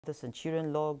the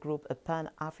Centurion Law Group, a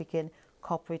Pan-African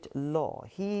corporate law.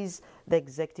 He's the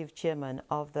executive chairman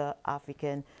of the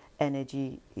African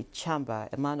Energy Chamber,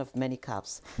 a man of many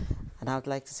caps. And I would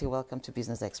like to say welcome to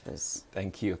Business Express.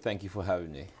 Thank you. Thank you for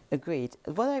having me. Great.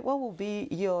 What will be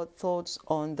your thoughts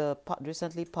on the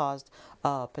recently passed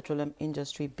petroleum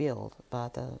industry bill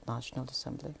by the National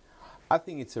Assembly? I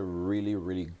think it's a really,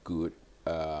 really good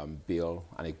bill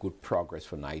and a good progress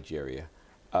for Nigeria.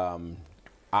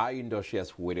 Our industry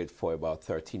has waited for about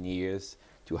 13 years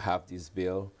to have this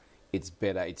bill. It's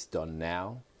better it's done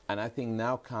now. And I think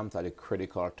now comes at a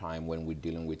critical time when we're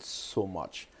dealing with so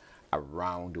much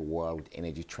around the world with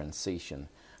energy transition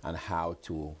and how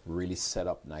to really set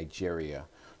up Nigeria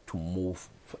to move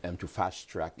and to fast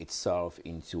track itself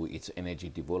into its energy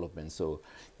development. So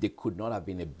there could not have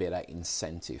been a better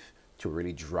incentive to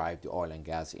really drive the oil and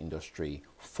gas industry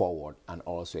forward and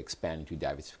also expand into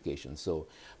diversification. So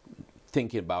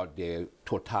thinking about the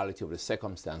totality of the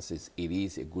circumstances, it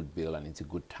is a good bill and it's a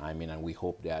good timing, and we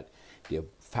hope that they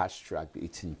fast track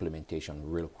its implementation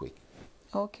real quick.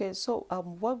 Okay, so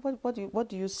what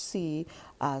do you see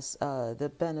as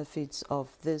the benefits of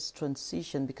this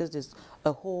transition? Because there's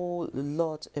a whole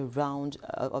lot around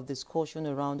of discussion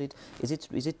around it. Is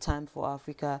it time for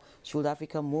Africa? Should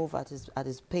Africa move at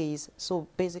its pace? So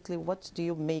basically, what do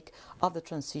you make of the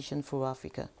transition for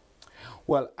Africa?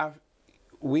 Well,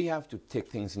 we have to take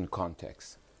things in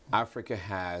context. Africa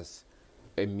has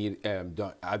emitted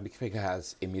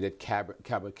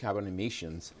carbon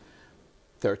emissions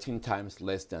 13 times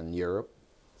less than Europe,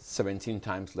 17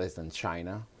 times less than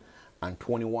China, and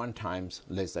 21 times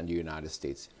less than the United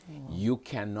States. You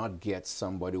cannot get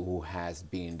somebody who has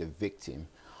been the victim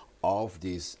of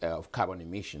these carbon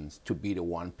emissions to be the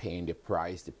one paying the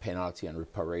price, the penalty, and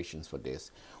reparations for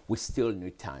this. We still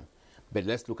need time. But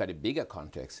let's look at the bigger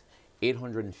context.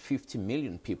 850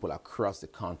 million people across the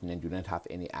continent do not have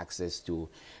any access to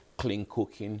clean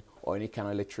cooking or any kind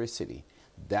of electricity.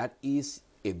 That is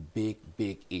a big,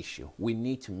 big issue. We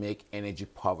need to make energy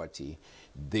poverty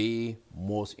the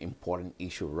most important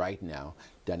issue right now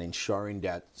than ensuring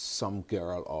that some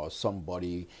girl or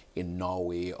somebody in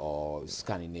Norway or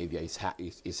Scandinavia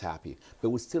is happy.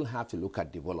 But we still have to look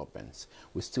at developments.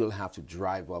 We still have to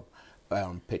drive up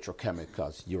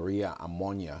petrochemicals, urea,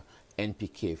 ammonia,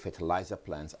 NPK, fertilizer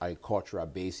plants, agricultural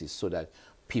bases, so that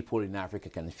people in Africa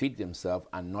can feed themselves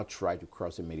and not try to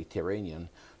cross the Mediterranean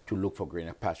to look for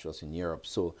greener pastures in Europe.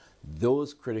 So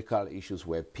those critical issues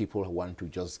where people want to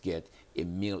just get a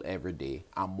meal every day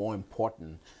are more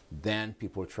important than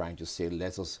people trying to say,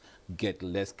 let us get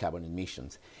less carbon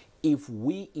emissions. If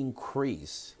we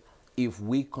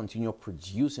continue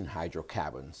producing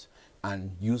hydrocarbons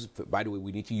and use, by the way,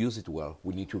 we need to use it well.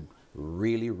 We need to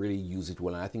really, really use it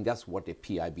well. And I think that's what the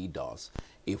PIB does.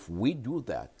 If we do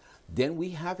that, then we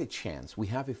have a chance. We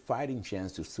have a fighting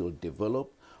chance to still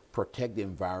develop, protect the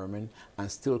environment,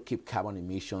 and still keep carbon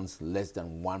emissions less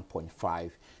than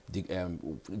 1.5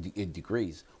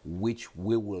 degrees, which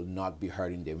we will not be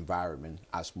hurting the environment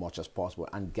as much as possible.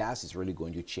 And gas is really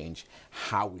going to change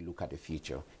how we look at the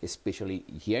future, especially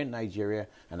here in Nigeria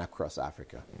and across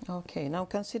Africa. Okay, now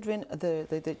considering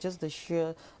just the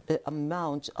sheer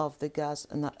amount of the gas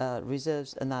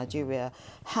reserves Nigeria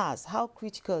has, how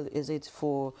critical is it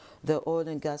for the oil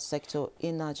and gas sector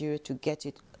in Nigeria to get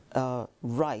it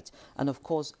right, and of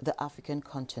course the African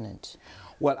continent?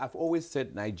 Well, I've always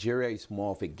said Nigeria is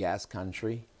more of a gas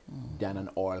country than an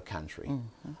oil country.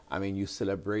 I mean, you're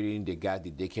celebrating the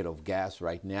decade of gas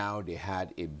right now. They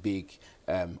had a big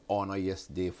honor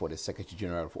yesterday for the Secretary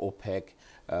General of OPEC,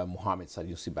 Mohammed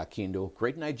Sanusi Bakindo,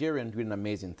 great Nigerian doing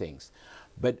amazing things.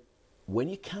 But when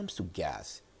it comes to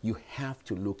gas, you have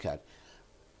to look at,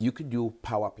 you could do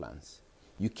power plants.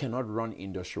 You cannot run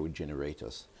industry with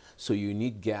generators. So you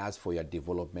need gas for your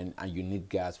development and you need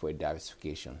gas for your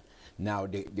diversification. Now,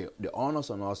 the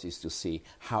onus on us is to see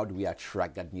how do we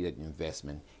attract that needed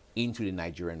investment into the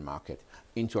Nigerian market,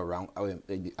 into around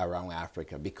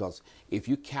Africa. Because if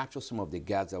you capture some of the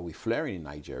gas that we're flaring in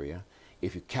Nigeria,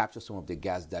 if you capture some of the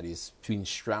gas that is being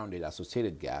stranded,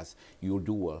 associated gas, you'll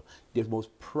do well. The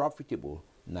most profitable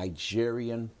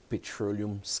Nigerian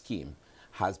petroleum scheme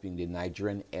has been the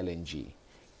Nigerian LNG.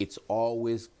 It's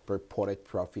always reported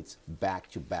profits back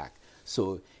to back.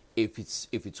 So if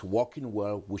it's working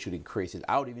well, we should increase it.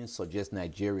 I would even suggest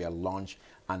Nigeria launch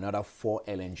another 4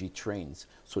 LNG trains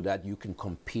so that you can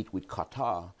compete with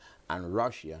Qatar and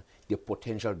Russia. The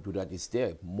potential to do that is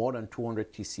there. More than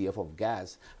 200 TCF of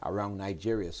gas around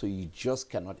Nigeria. So you just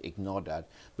cannot ignore that.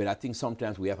 But I think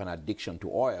sometimes we have an addiction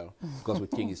to oil because we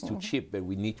think it's too cheap. But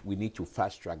we need to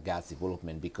fast track gas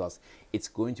development because it's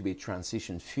going to be a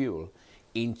transition fuel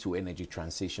into energy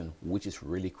transition, which is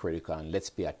really critical, and let's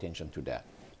pay attention to that.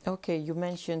 Okay, you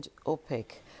mentioned OPEC.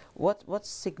 What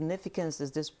significance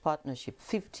is this partnership?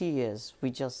 50 years,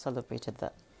 we just celebrated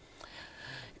that.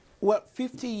 Well,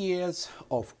 50 years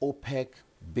of OPEC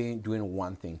doing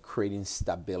one thing, creating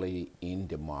stability in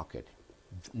the market.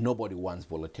 Nobody wants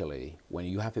volatility. When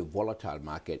you have a volatile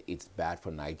market, it's bad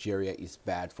for Nigeria, it's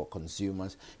bad for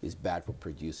consumers, it's bad for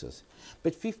producers.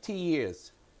 But 50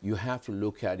 years, you have to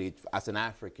look at it as an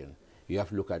African. You have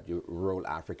to look at the role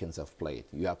Africans have played.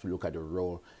 You have to look at the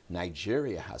role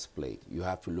Nigeria has played. You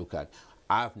have to look at,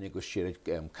 I've negotiated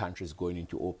countries going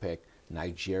into OPEC.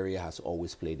 Nigeria has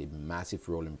always played a massive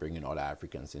role in bringing other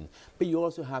Africans in. But you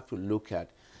also have to look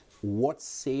at what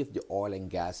saved the oil and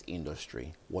gas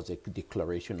industry was a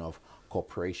declaration of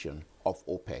cooperation of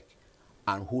OPEC.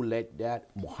 And who led that?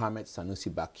 Mohammed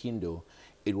Sanusi Bakindo.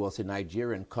 It was a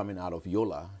Nigerian coming out of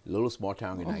Yola, a little small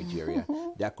town in Nigeria,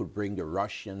 that could bring the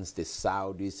Russians, the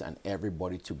Saudis, and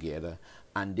everybody together,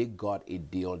 and they got a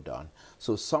deal done.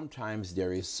 So sometimes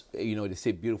there is, you know, they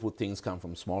say beautiful things come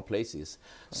from small places.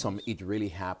 It really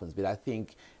happens. But I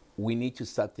think we need to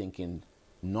start thinking,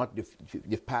 not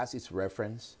the past is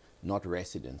reference, not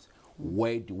residence.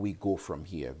 Where do we go from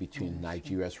here between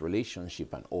Nigeria's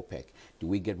relationship and OPEC? Do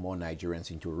we get more Nigerians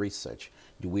into research?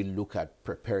 Do we look at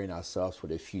preparing ourselves for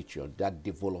the future, that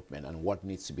development and what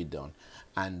needs to be done?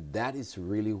 And that is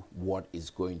really what is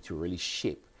going to really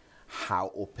shape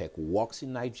how OPEC works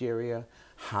in Nigeria,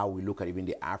 how we look at even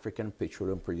the African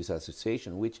Petroleum Producers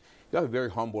Association, which you have a very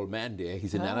humble man there.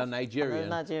 He's another Nigerian,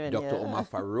 Dr. Omar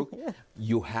Farouk.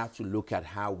 You have to look at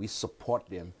how we support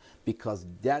them, because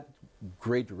that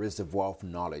great reservoir of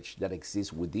knowledge that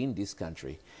exists within this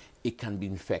country, it can be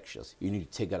infectious. You need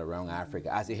to take that around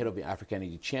Africa. As the head of the African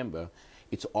Energy Chamber,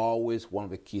 it's always one of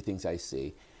the key things I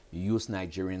say, use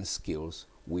Nigerian skills,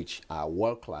 which are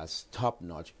world-class,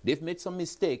 top-notch. They've made some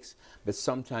mistakes, but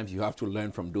sometimes you have to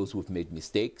learn from those who've made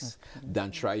mistakes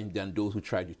than those who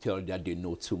try to tell you that they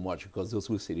know too much, because those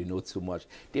who say they know too much,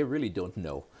 they really don't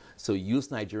know. So use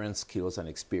Nigerian skills and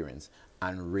experience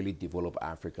and really develop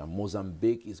Africa.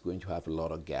 Mozambique is going to have a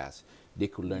lot of gas. They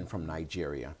could learn from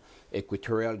Nigeria.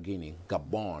 Equatorial Guinea,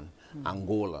 Gabon,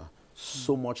 Angola,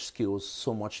 so much skills,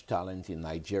 so much talent in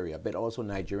Nigeria, but also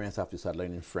Nigerians have to start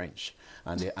learning French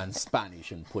and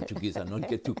Spanish and Portuguese and not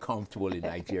get too comfortable in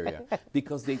Nigeria,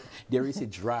 because there is a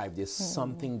drive, there's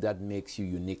something that makes you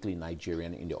uniquely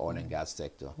Nigerian in the oil and gas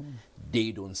sector.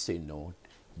 They don't say no.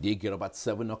 They get up at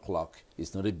 7 o'clock,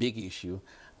 it's not a big issue,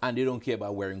 and they don't care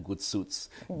about wearing good suits.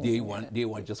 They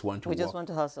just want to work. Just want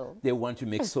to hustle. They want to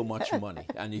make so much money.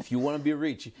 And if you want to be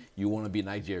rich, you want to be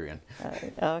Nigerian.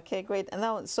 Okay, great. And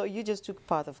now, so you just took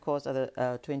part, of course, at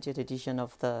the 20th edition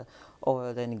of the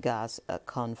Oil and Gas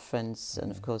Conference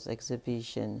and, of course,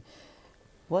 exhibition.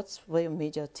 What were your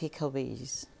major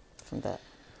takeaways from that?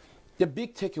 The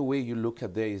big takeaway you look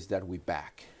at there is that we're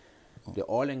back. The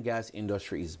oil and gas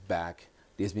industry is back.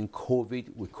 There's been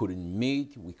COVID, we couldn't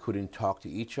meet, we couldn't talk to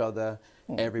each other.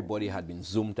 Everybody had been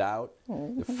zoomed out.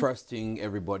 The first thing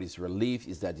everybody's relieved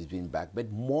is that it's been back. But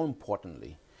more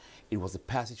importantly, it was the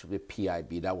passage of the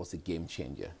PIB that was a game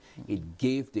changer. It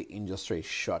gave the industry a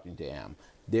shot in the arm.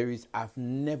 I've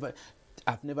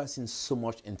never seen so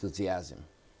much enthusiasm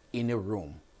in a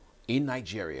room in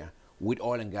Nigeria with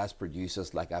oil and gas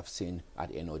producers like I've seen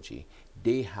at NOG.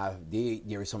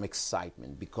 There is some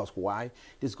excitement, because why?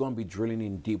 There's going to be drilling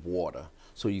in deep water.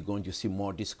 So you're going to see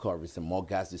more discoveries and more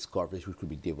gas discoveries which could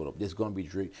be developed. There's going to be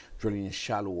drilling in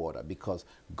shallow water, because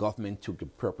government took the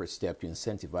proper step to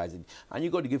incentivize it. And you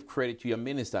got to give credit to your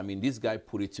minister. I mean, this guy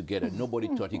put it together. Nobody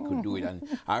thought he could do it. And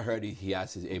I heard he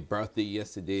has a birthday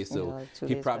yesterday, so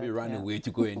he probably ran away to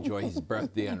go enjoy his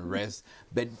birthday and rest.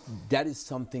 But that is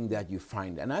something that you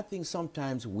find. And I think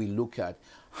sometimes we look at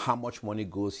how much money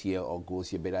goes here or goes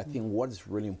here. But I think what is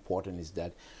really important is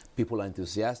that people are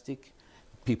enthusiastic.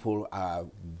 People are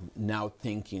now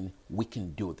thinking, we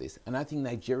can do this. And I think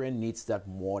Nigeria needs that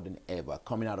more than ever.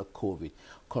 Coming out of COVID,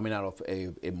 coming out of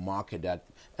a market that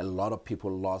a lot of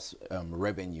people lost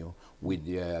revenue with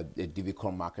the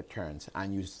difficult market turns.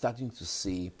 And you're starting to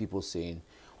see people saying,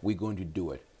 we're going to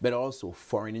do it. But also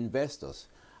foreign investors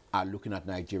are looking at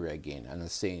Nigeria again and are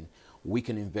saying, we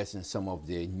can invest in some of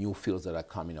the new fields that are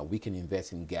coming up. We can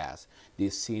invest in gas.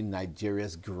 They've seen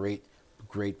Nigeria's great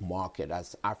market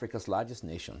as Africa's largest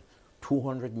nation,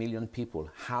 200 million people.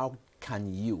 How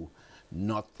can you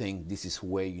not think this is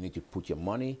where you need to put your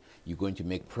money? You're going to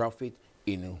make profit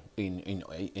in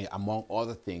among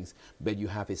other things, but you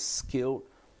have a skilled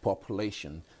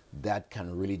population that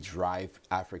can really drive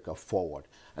Africa forward.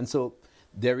 And so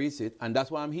There is it, and that's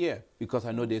why I'm here, because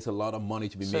I know there's a lot of money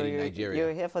to be made in Nigeria.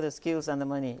 You're here for the skills and the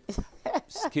money.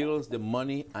 Skills, the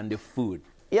money, and the food.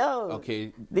 Yo,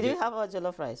 okay. Did you have a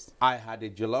jollof rice? I had a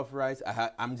jollof rice.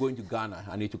 I'm going to Ghana.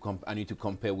 I need to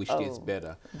compare which tastes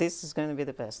better. This is going to be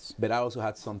the best. But I also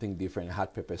had something different. I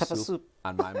had pepper soup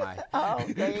and my. Oh,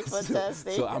 very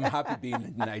fantastic. So I'm happy being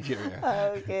in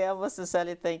Nigeria. Okay, I must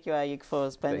sincerely thank you, Ayuk,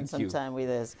 for spending some time with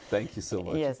us. Thank you so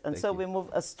much. Yes, and so we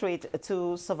move straight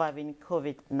to surviving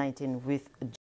COVID-19 with